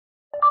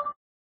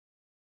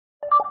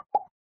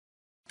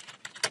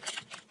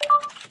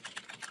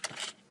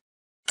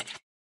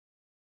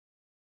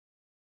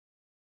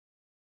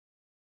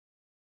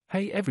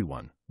Hey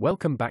everyone,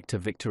 welcome back to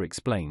Victor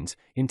Explains.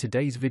 In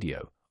today's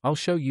video, I'll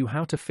show you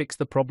how to fix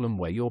the problem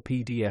where your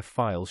PDF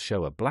files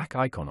show a black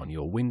icon on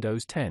your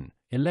Windows 10,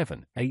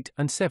 11, 8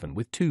 and 7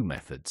 with two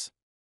methods.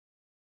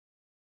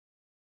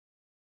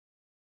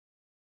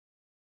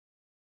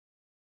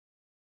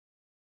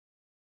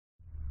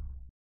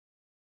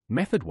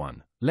 Method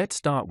 1. Let's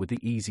start with the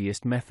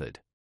easiest method.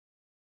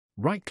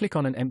 Right-click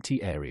on an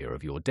empty area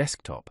of your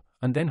desktop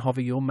and then hover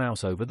your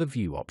mouse over the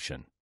View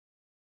option.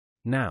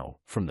 Now,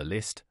 from the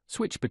list,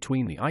 switch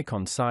between the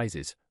icon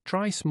sizes,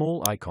 try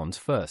small icons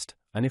first,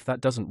 and if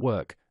that doesn't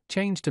work,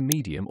 change to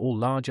medium or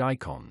large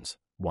icons,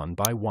 one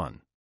by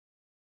one.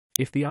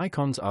 If the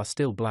icons are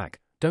still black,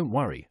 don't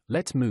worry,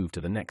 let's move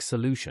to the next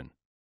solution.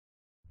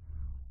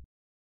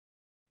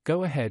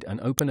 Go ahead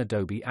and open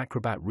Adobe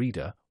Acrobat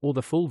Reader, or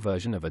the full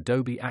version of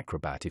Adobe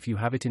Acrobat if you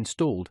have it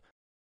installed.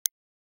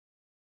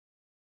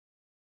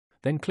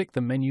 Then click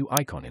the menu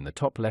icon in the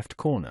top left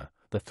corner,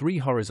 the three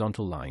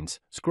horizontal lines,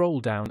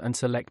 scroll down and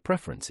select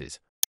Preferences.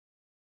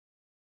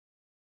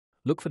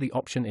 Look for the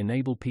option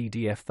Enable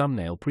PDF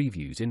Thumbnail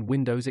Previews in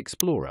Windows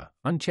Explorer,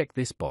 uncheck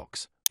this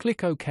box,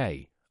 click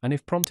OK, and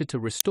if prompted to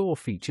restore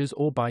features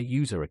or by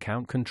user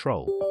account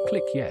control,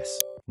 click Yes.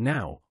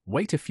 Now,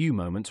 wait a few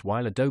moments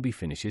while Adobe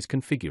finishes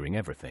configuring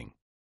everything.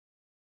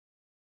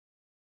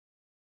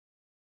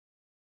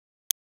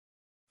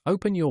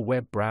 Open your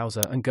web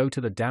browser and go to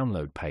the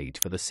download page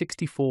for the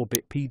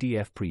 64-bit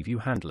PDF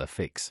Preview Handler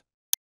fix.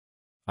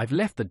 I've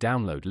left the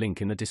download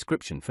link in the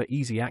description for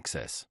easy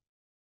access.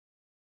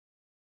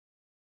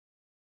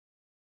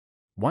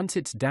 Once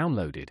it's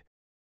downloaded,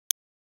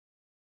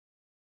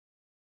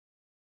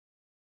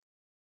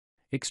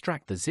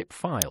 extract the zip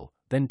file,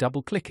 then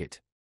double-click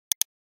it.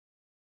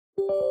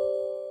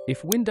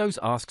 If Windows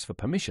asks for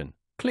permission,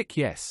 click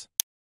Yes.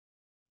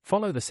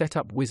 Follow the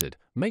setup wizard,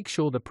 make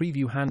sure the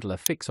Preview Handler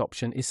Fix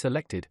option is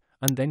selected,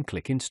 and then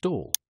click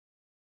Install.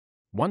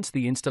 Once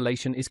the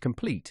installation is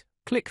complete,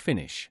 click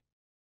Finish.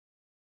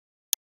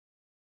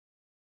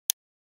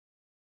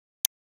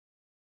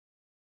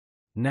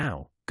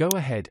 Now, go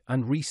ahead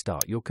and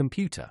restart your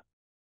computer.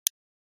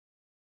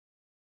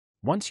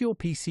 Once your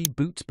PC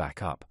boots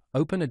back up,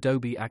 open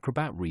Adobe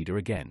Acrobat Reader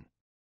again.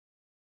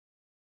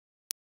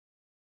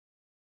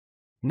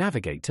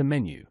 Navigate to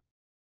Menu,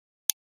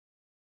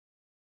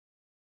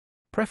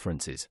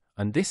 Preferences,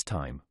 and this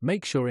time,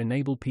 make sure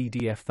Enable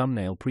PDF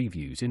Thumbnail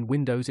Previews in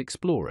Windows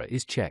Explorer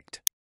is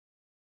checked.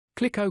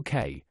 Click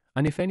OK,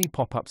 and if any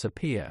pop-ups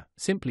appear,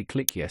 simply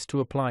click Yes to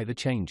apply the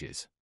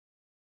changes.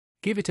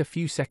 Give it a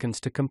few seconds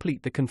to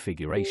complete the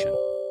configuration.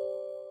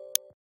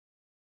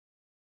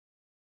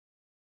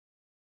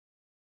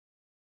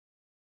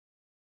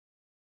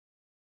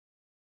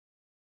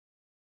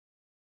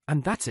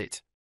 And that's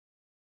it!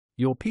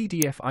 Your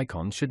PDF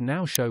icon should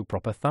now show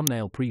proper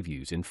thumbnail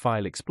previews in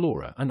File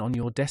Explorer and on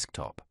your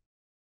desktop.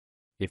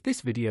 If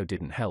this video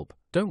didn't help,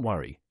 don't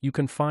worry, you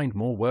can find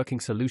more working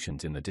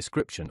solutions in the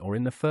description or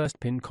in the first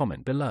pinned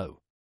comment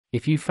below.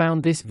 If you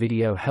found this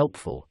video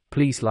helpful,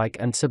 please like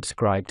and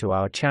subscribe to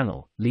our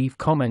channel, leave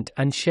comment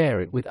and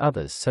share it with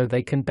others so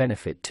they can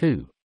benefit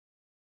too.